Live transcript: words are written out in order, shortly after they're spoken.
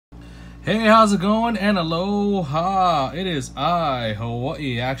Hey, how's it going? And aloha! It is I,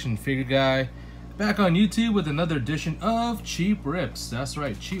 Hawaii Action Figure Guy, back on YouTube with another edition of Cheap Rips. That's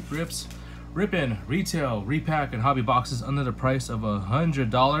right, Cheap Rips, ripping retail, repack, and hobby boxes under the price of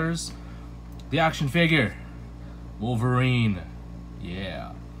 $100. The action figure, Wolverine,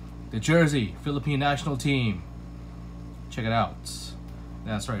 yeah. The jersey, Philippine national team, check it out.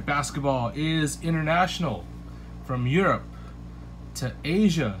 That's right, basketball is international, from Europe to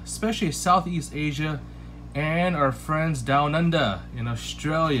Asia, especially Southeast Asia, and our friends down under in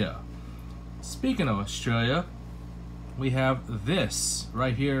Australia. Speaking of Australia, we have this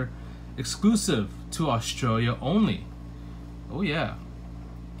right here, exclusive to Australia only. Oh yeah,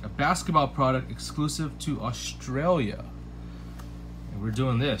 a basketball product exclusive to Australia. And we're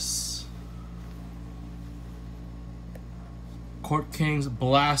doing this. Court Kings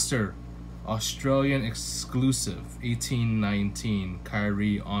Blaster, Australian exclusive, 1819,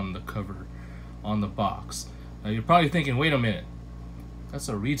 Kyrie on the cover, on the box. Now you're probably thinking, wait a minute, that's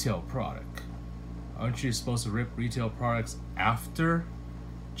a retail product. Aren't you supposed to rip retail products after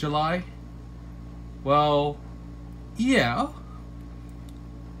July? Well, yeah,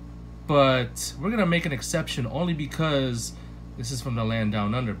 but we're gonna make an exception only because this is from the land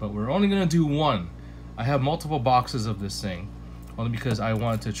down under, but we're only gonna do one. I have multiple boxes of this thing, only because I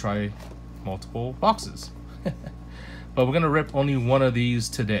wanted to try multiple boxes. But we're gonna rip only one of these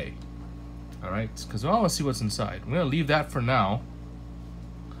today. Alright, because I want to see what's inside. We're gonna leave that for now.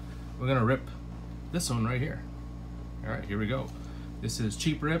 We're gonna rip this one right here. Alright, here we go. This is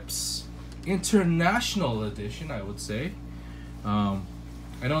Cheap Rips International Edition, I would say. I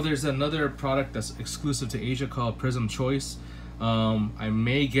know there's another product that's exclusive to Asia called Prism Choice. I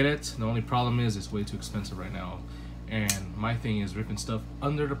may get it. The only problem is it's way too expensive right now. And my thing is ripping stuff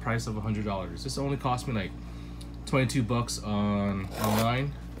under the price of $100. This only cost me like 22 bucks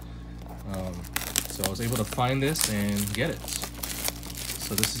online. So I was able to find this and get it.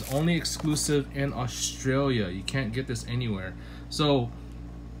 So this is only exclusive in Australia. You can't get this anywhere. So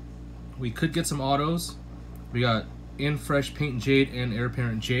we could get some autos. We got In Fresh Paint Jade and Air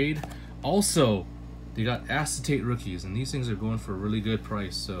Parent Jade. Also, they got acetate rookies, and these things are going for a really good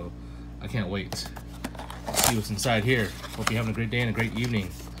price. So I can't wait. Let's see what's inside here. Hope you're having a great day and a great evening.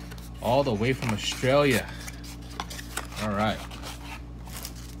 All the way from Australia. Alright.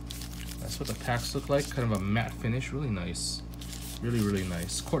 That's what the packs look like. Kind of a matte finish. Really nice. Really, really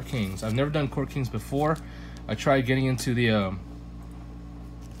nice. Court Kings. I've never done Court Kings before. I tried getting into the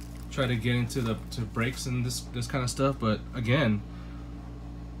to breaks and this kind of stuff, but again,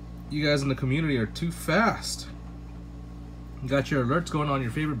 you guys in the community are too fast. You got your alerts going on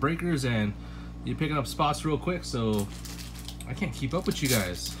your favorite breakers and you're picking up spots real quick, so I can't keep up with you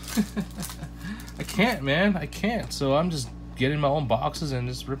guys. I can't, man. I can't. So I'm just getting my own boxes and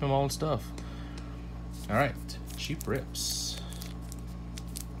just ripping my own stuff. All right, Cheap Rips.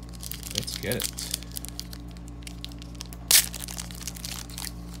 Let's get it.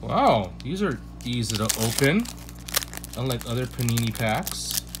 Wow, these are easy to open, unlike other Panini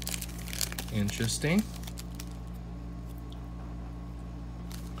packs. Interesting.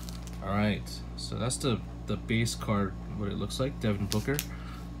 All right. So that's the base card, what it looks like, Devin Booker.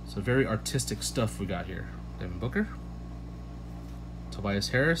 So very artistic stuff we got here. Devin Booker. Tobias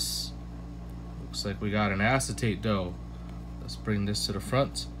Harris. Looks like we got an acetate dough. Let's bring this to the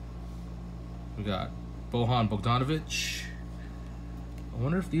front. We got Bojan Bogdanovic. I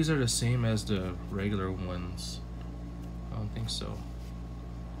wonder if these are the same as the regular ones. I don't think so.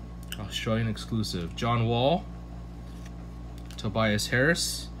 Australian exclusive. John Wall. Tobias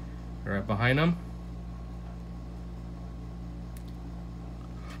Harris. Right behind him.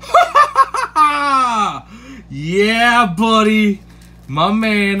 Yeah, buddy. My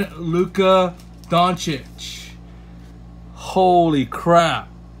man, Luka Doncic. Holy crap.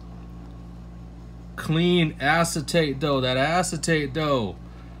 Clean acetate dough. That acetate dough.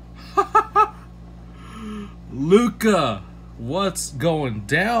 Luka, what's going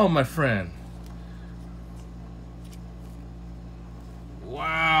down, my friend?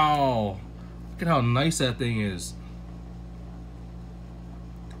 Wow, look at how nice that thing is.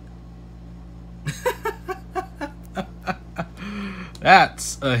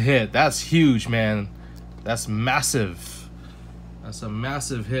 That's a hit. That's huge, man. That's massive. That's a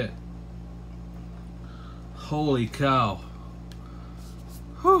massive hit. Holy cow.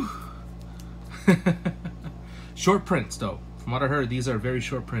 Whew. Short prints, though. From what I heard, these are very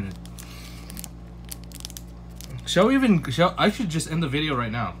short printed. I should just end the video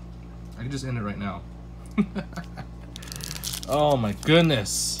right now. I can just end it right now. Oh my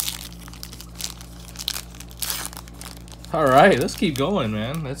goodness. All right, let's keep going,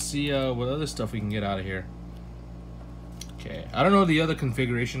 man. Let's see what other stuff we can get out of here. Okay, I don't know the other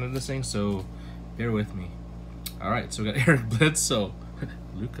configuration of this thing, so bear with me. All right, so we got Eric Bledsoe.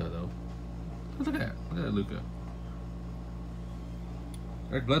 Luka, though. Look at that. Look at that, Luka.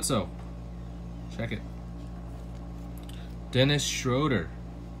 Eric Bledsoe. Check it. Dennis Schroeder.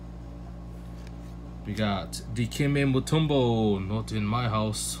 We got Dikembe Mutombo. Not in my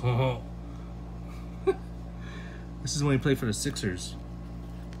house. This is when he played for the Sixers.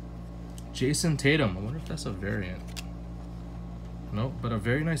 Jason Tatum. I wonder if that's a variant. Nope, but a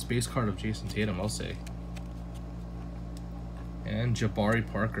very nice base card of Jason Tatum, I'll say. And Jabari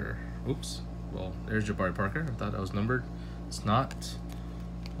Parker. Oops. Well, there's Jabari Parker. I thought that was numbered. It's not.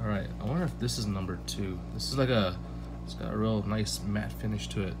 Alright, I wonder if this is number 2. This is like a, it's got a real nice matte finish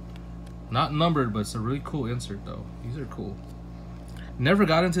to it. Not numbered, but it's a really cool insert though. These are cool. Never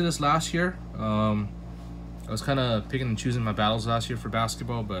got into this last year. I was kind of picking and choosing my battles last year for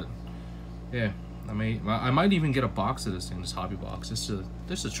basketball, but yeah, I might even get a box of this thing, this hobby box, just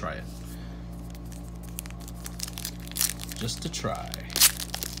to try it. Just to try.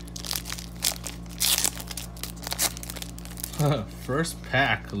 First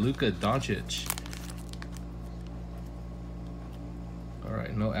pack, Luka Doncic. All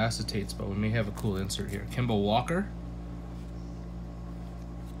right, no acetates, but we may have a cool insert here. Kemba Walker.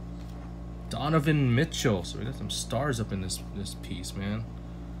 Donovan Mitchell. So we got some stars up in this piece, man.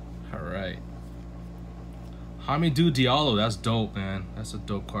 All right. Hamidou Diallo. That's dope, man. That's a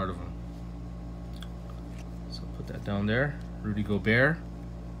dope card of him. So put that down there. Rudy Gobert.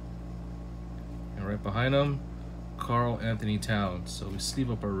 And right behind him, Karl Anthony Towns. So we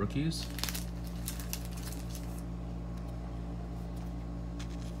sleeve up our rookies.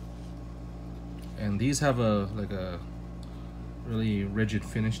 And these have a really rigid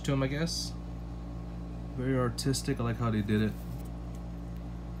finish to them, I guess. Very artistic. I like how they did it.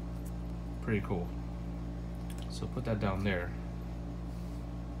 Pretty cool. So put that down there.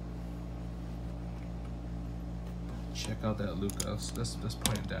 Check out that Luka. Let's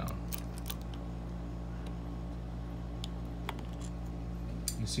point it down.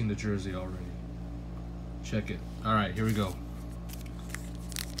 You've seen the jersey already. Check it. All right, here we go.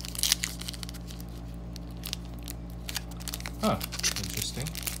 Huh, interesting.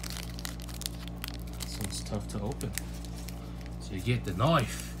 This one's tough to open. So you get the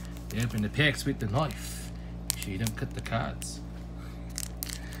knife. You open the packs with the knife. Make sure you don't cut the cards.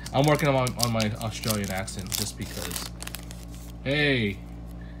 I'm working on my Australian accent just because. Hey,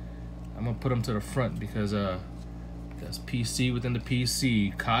 I'm gonna put them to the front because that's PC within the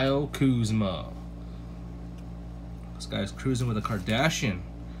PC. Kyle Kuzma. This guy's cruising with a Kardashian.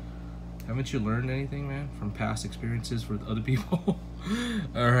 Haven't you learned anything, man, from past experiences with other people?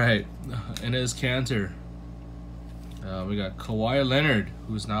 All right, Enes Kanter. We got Kawhi Leonard,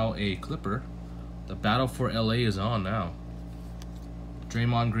 who's now a Clipper. The battle for LA is on now.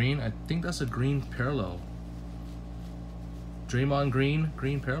 Draymond Green. I think that's a green parallel. Draymond Green,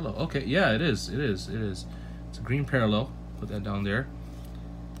 green parallel. Okay, yeah, it is. It's a green parallel. Put that down there.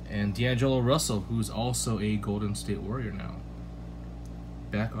 And D'Angelo Russell, who's also a Golden State Warrior now.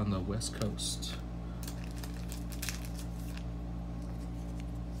 Back on the West Coast.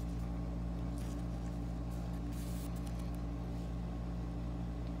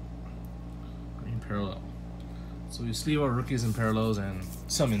 Green parallel. So we sleeve our rookies and parallels and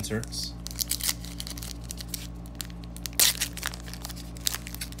some inserts.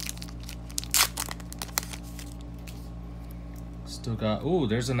 Still got, oh,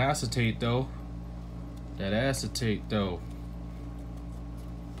 there's an acetate though. That acetate though.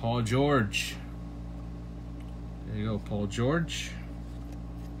 Paul George. There you go, Paul George.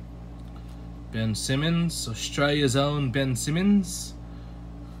 Ben Simmons, Australia's own Ben Simmons.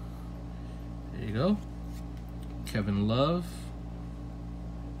 There you go. Kevin Love.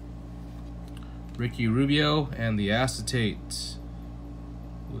 Ricky Rubio and the acetate.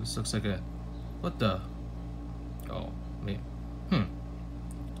 Ooh, this looks like a, what the? Oh, man.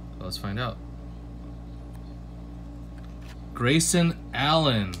 Let's find out. Grayson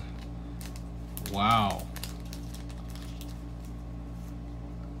Allen. Wow.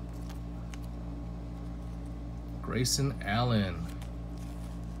 Grayson Allen.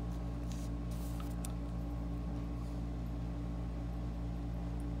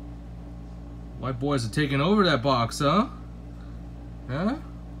 White boys are taking over that box, huh? Huh?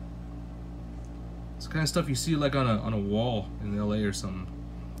 It's the kind of stuff you see like on a wall in LA or something.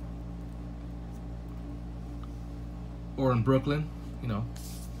 Or in Brooklyn, you know.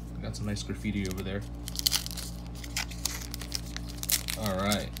 Got some nice graffiti over there. All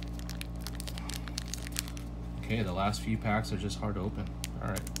right. Okay, the last few packs are just hard to open. All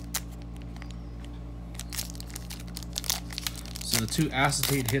right. So the 2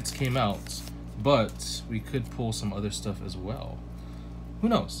 acetate hits came out, but we could pull some other stuff as well. Who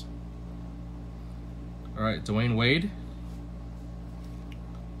knows? All right, Dwayne Wade.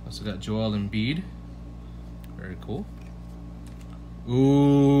 Also got Joel Embiid. Very cool.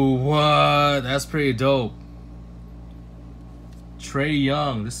 Ooh, what? That's pretty dope. Trae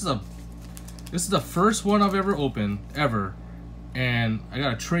Young. This is the first one I've ever opened, ever. And I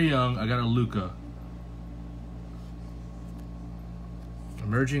got a Trae Young, I got a Luka.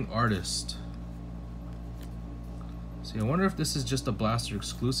 Emerging artist. See, I wonder if this is just a Blaster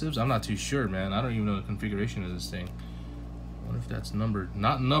exclusives. I'm not too sure, man. I don't even know the configuration of this thing. I wonder if that's numbered.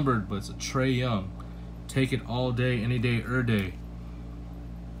 Not numbered, but it's a Trae Young. Take it all day, any day, day.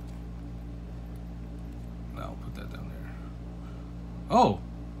 I'll put that down there. Oh,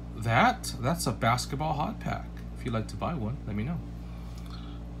 that's a basketball hot pack. If you'd like to buy one, let me know.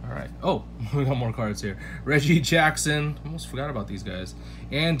 All right. Oh, we got more cards here. Reggie Jackson. Almost forgot about these guys.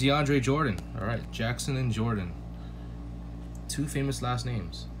 And DeAndre Jordan. All right, Jackson and Jordan. 2 famous last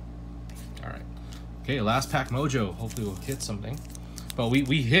names. All right. Okay, last pack mojo. Hopefully we'll hit something. But we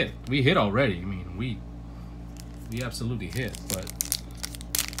hit already. I mean, we absolutely hit. But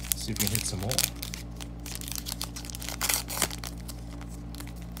let's see if we can hit some more.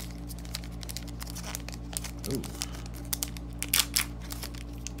 Ooh.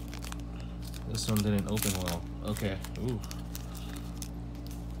 This one didn't open well. Okay. Ooh.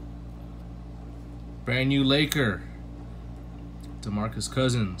 Brand new Laker. DeMarcus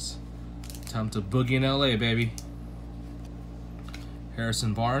Cousins. Time to boogie in LA, baby.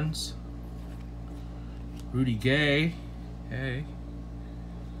 Harrison Barnes. Rudy Gay. Hey.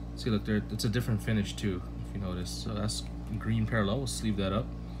 See, look, there. It's a different finish too, if you notice. So that's green parallel. We'll sleeve that up.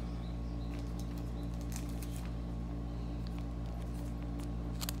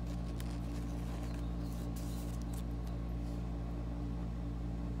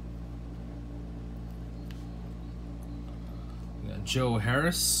 Joe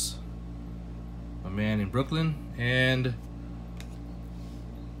Harris, my man in Brooklyn, and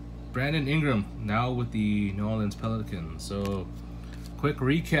Brandon Ingram, now with the New Orleans Pelicans. So, quick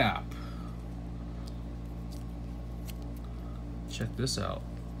recap. Check this out.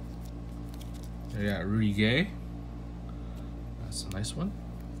 We got Rudy Gay. That's a nice one.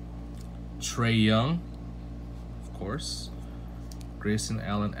 Trae Young, of course. Grayson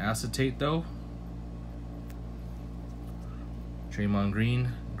Allen acetate though. Draymond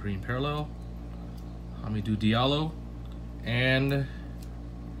Green, green parallel. Hamidou Diallo, and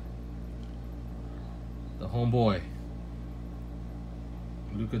the homeboy,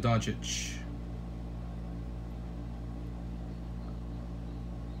 Luka Doncic.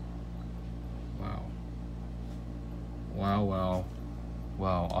 Wow. Wow, wow.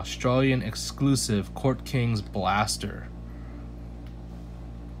 Wow, Australian exclusive Court Kings Blaster.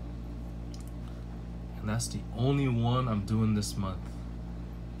 And that's the only one I'm doing this month.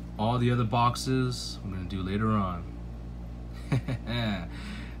 All the other boxes I'm gonna do later on.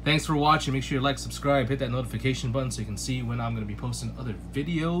 Thanks for watching. Make sure you like, subscribe, hit that notification button so you can see when I'm gonna be posting other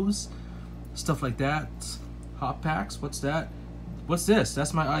videos, stuff like that. Hot packs, what's that? What's this?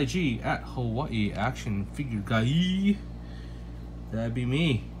 That's my IG at Hawaii Action Figure Guy. That'd be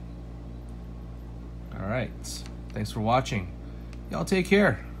me. All right, thanks for watching. Y'all take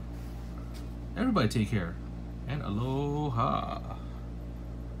care. Everybody take care. And aloha.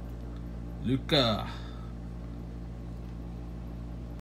 Luka.